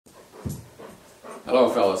Hello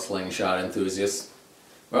fellow slingshot enthusiasts.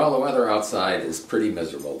 Well, the weather outside is pretty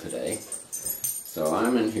miserable today. So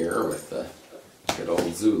I'm in here with the good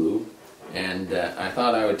old Zulu, and I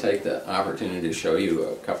thought I would take the opportunity to show you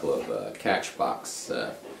a couple of catch box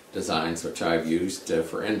designs which I've used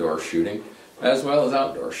for indoor shooting as well as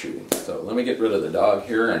outdoor shooting. So let me get rid of the dog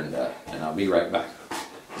here and I'll be right back.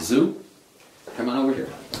 Zoo, come on over here.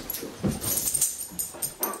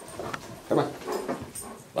 Come on.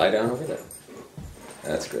 Lie down over there.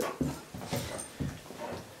 That's good.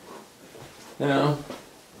 Now,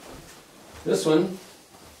 this one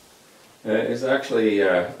is actually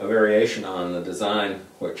a variation on the design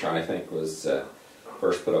which I think was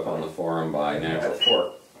first put up on the forum by Natural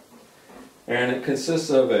Fork. And it consists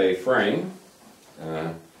of a frame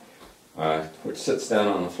which sits down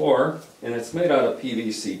on the floor, and it's made out of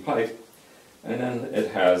PVC pipe, and then it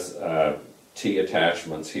has T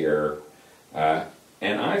attachments here.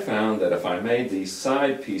 And I found that if I made these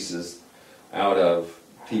side pieces out of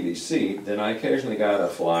PVC, then I occasionally got a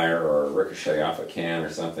flyer or a ricochet off a can or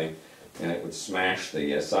something, and it would smash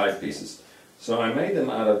the side pieces. So I made them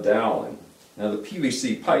out of doweling. Now the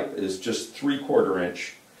PVC pipe is just 3/4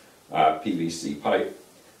 inch PVC pipe,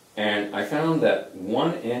 and I found that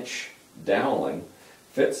 1 inch doweling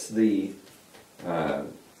fits the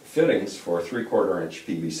fittings for 3/4 inch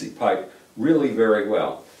PVC pipe really very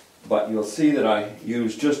well. But you'll see that I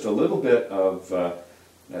use just a little bit of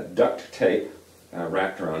duct tape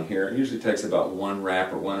wrapped around here. It usually takes about 1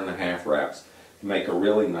 wrap or 1.5 wraps to make a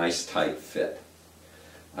really nice tight fit.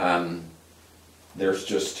 There's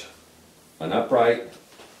just an upright,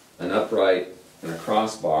 and a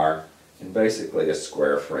crossbar, and basically a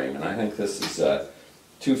square frame. And I think this is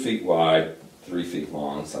 2 feet wide, 3 feet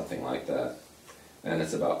long, something like that. And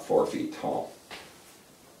it's about 4 feet tall.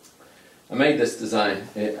 I made this design,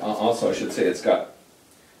 also I should say it's got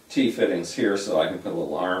T fittings here so I can put a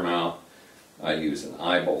little arm out. I use an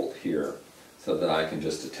eye bolt here so that I can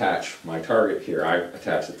just attach my target here. I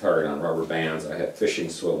attach the target on rubber bands. I have fishing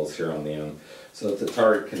swivels here on the end so that the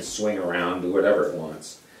target can swing around, do whatever it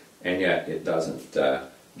wants, and yet it doesn't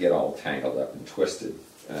get all tangled up and twisted.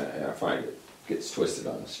 I find it gets twisted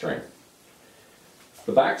on the string.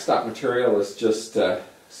 The backstop material is just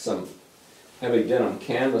some heavy denim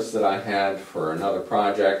canvas that I had for another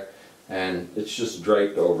project, and it's just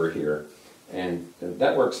draped over here, and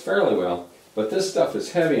that works fairly well. But this stuff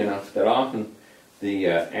is heavy enough that often the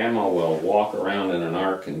ammo will walk around in an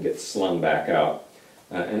arc and get slung back out,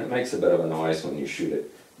 and it makes a bit of a noise when you shoot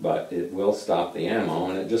it, but it will stop the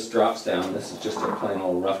ammo, and it just drops down. This is just a plain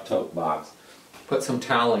old rough tote box. Put some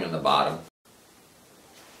toweling in the bottom.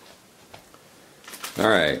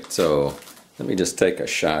 Alright, so let me just take a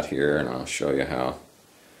shot here and I'll show you how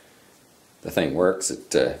the thing works.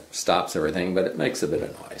 It stops everything, but it makes a bit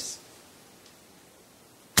of noise.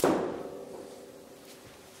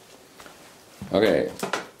 Okay,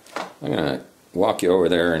 I'm going to walk you over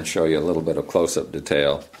there and show you a little bit of close-up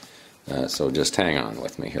detail, so just hang on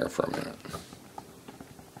with me here for a minute.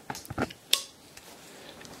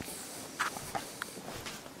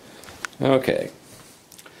 Okay,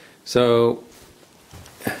 so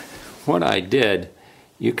what I did,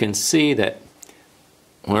 you can see that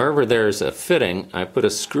wherever there's a fitting, I put a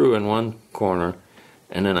screw in one corner,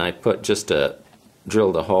 and then I put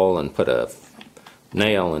drilled a hole and put a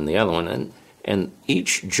nail in the other one, and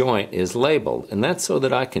each joint is labeled, and that's so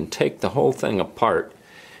that I can take the whole thing apart,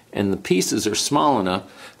 and the pieces are small enough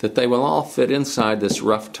that they will all fit inside this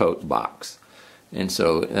rough tote box, and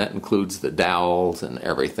so that includes the dowels and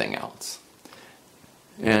everything else.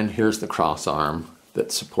 And here's the cross arm that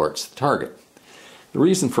supports the target. The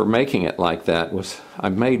reason for making it like that was I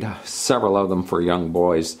made several of them for young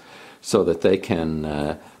boys so that they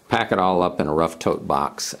can pack it all up in a rough tote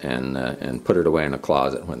box and put it away in a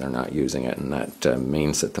closet when they're not using it, and that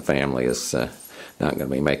means that the family is not going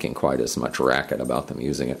to be making quite as much racket about them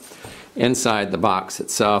using it. Inside the box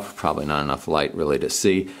itself, probably not enough light really to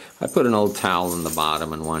see, I put an old towel in the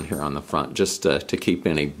bottom and one here on the front just to keep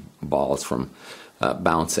any balls from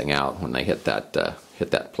bouncing out when they hit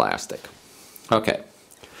that plastic. Okay.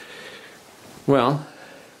 Well,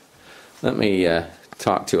 let me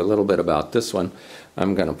talk to you a little bit about this one.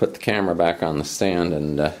 I'm going to put the camera back on the stand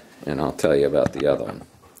and I'll tell you about the other one.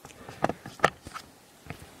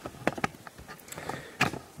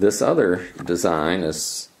 This other design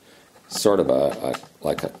is sort of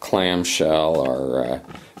like a clamshell or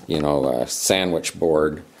a sandwich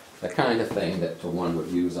board, the kind of thing that one would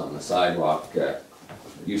use on the sidewalk.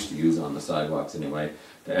 Used to use on the sidewalks anyway,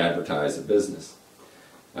 to advertise a business.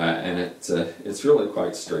 And it's really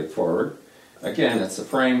quite straightforward. Again, it's a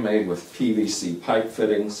frame made with PVC pipe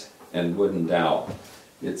fittings, and wooden dowel.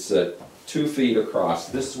 It's 2 feet across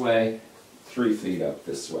this way, 3 feet up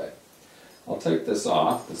this way. I'll take this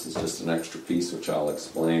off. This is just an extra piece which I'll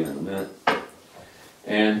explain in a minute.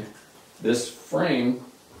 And this frame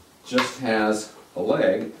just has a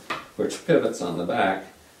leg which pivots on the back,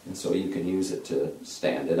 and so you can use it to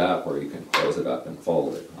stand it up, or you can close it up and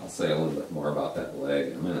fold it. I'll say a little bit more about that leg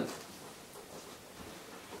in a minute.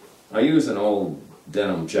 I use an old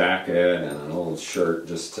denim jacket and an old shirt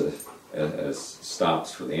just to as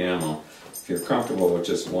stops for the ammo. If you're comfortable with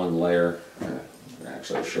just one layer,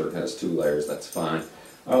 actually a shirt has 2 layers, that's fine.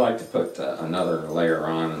 I like to put another layer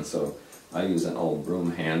on, and so I use an old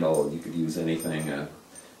broom handle. You could use anything, a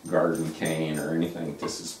garden cane or anything to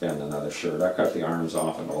suspend another shirt. I cut the arms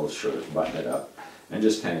off an old shirt, button it up, and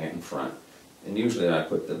just hang it in front. And usually I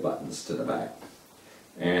put the buttons to the back.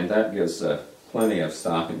 And that gives plenty of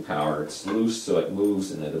stopping power. It's loose so it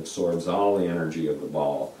moves and it absorbs all the energy of the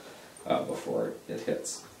ball before it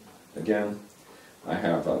hits. Again, I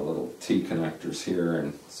have little T connectors here,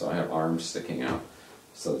 and so I have arms sticking out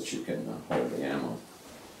so that you can hold the ammo.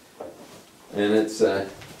 And it's,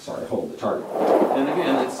 hold the target. And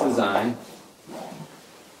again, it's designed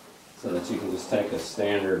so that you can just take a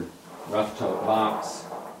standard rough tote box,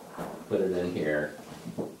 put it in here,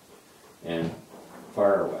 and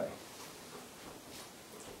fire away.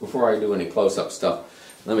 Before I do any close-up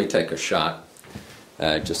stuff, let me take a shot,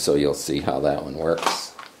 just so you'll see how that one works.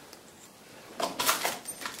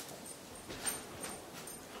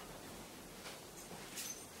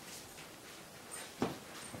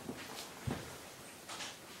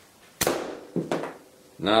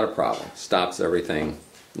 Not a problem. Stops everything,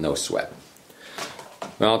 no sweat.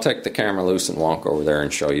 Well, I'll take the camera loose and walk over there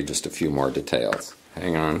and show you just a few more details.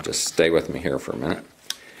 Hang on, just stay with me here for a minute.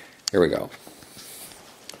 Here we go.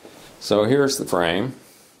 So here's the frame.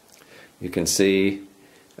 You can see,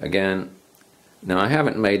 again, now I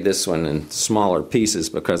haven't made this one in smaller pieces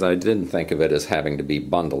because I didn't think of it as having to be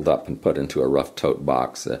bundled up and put into a rough tote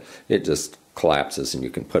box. It just collapses and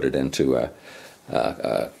you can put it into a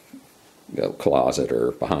closet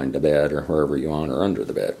or behind the bed or wherever you want, or under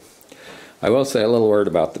the bed. I will say a little word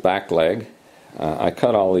about the back leg. I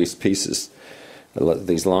cut all these pieces,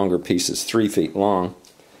 these longer pieces, 3 feet long.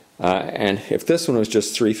 And if this one was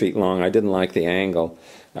just 3 feet long, I didn't like the angle.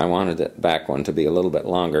 I wanted the back one to be a little bit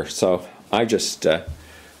longer. So I just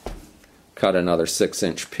cut another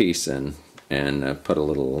 6-inch piece and put a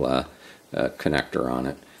little connector on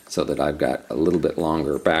it so that I've got a little bit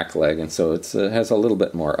longer back leg, and so it has a little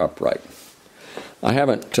bit more upright. I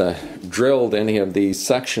haven't drilled any of these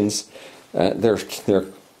sections. They're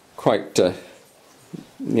quite,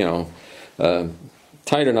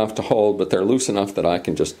 tight enough to hold, but they're loose enough that I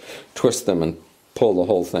can just twist them and pull the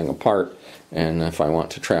whole thing apart. And if I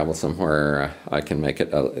want to travel somewhere, I can make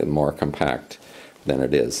it more compact than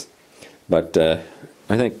it is. But I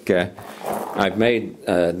think I've made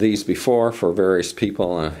these before for various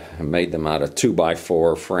people. I made them out of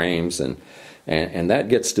 2x4 frames, and that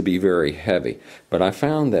gets to be very heavy. But I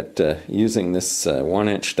found that using this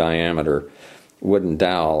 1-inch diameter wooden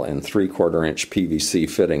dowel and 3/4-inch PVC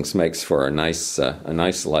fittings makes for a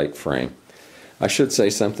nice light frame. I should say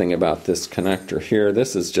something about this connector here.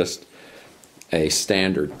 This is just a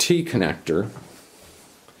standard T connector,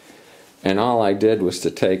 and all I did was to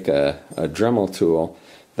take a Dremel tool.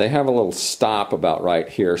 They have a little stop about right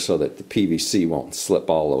here so that the PVC won't slip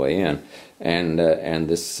all the way in, and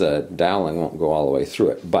this doweling won't go all the way through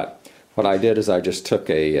it. But what I did is I just took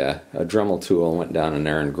a Dremel tool and went down in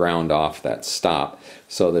there and ground off that stop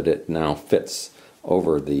so that it now fits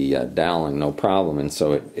over the doweling no problem, and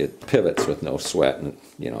so it pivots with no sweat, and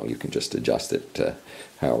you can just adjust it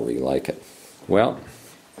however you like it. Well,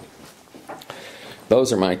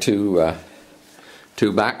 those are my two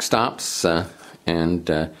backstops, and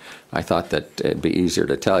I thought that it'd be easier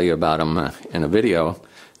to tell you about them in a video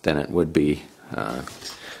than it would be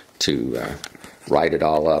to write it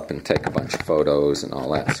all up and take a bunch of photos and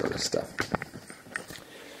all that sort of stuff.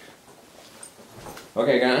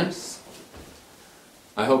 Okay, guys,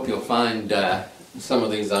 I hope you'll find some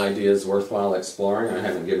of these ideas worthwhile exploring. I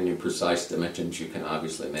haven't given you precise dimensions. You can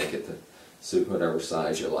obviously make it to suit whatever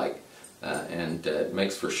size you like, and it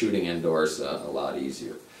makes for shooting indoors a lot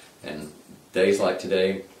easier. And days like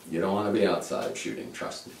today, you don't want to be outside shooting,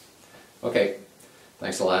 trust me. Okay,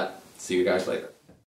 thanks a lot. See you guys later.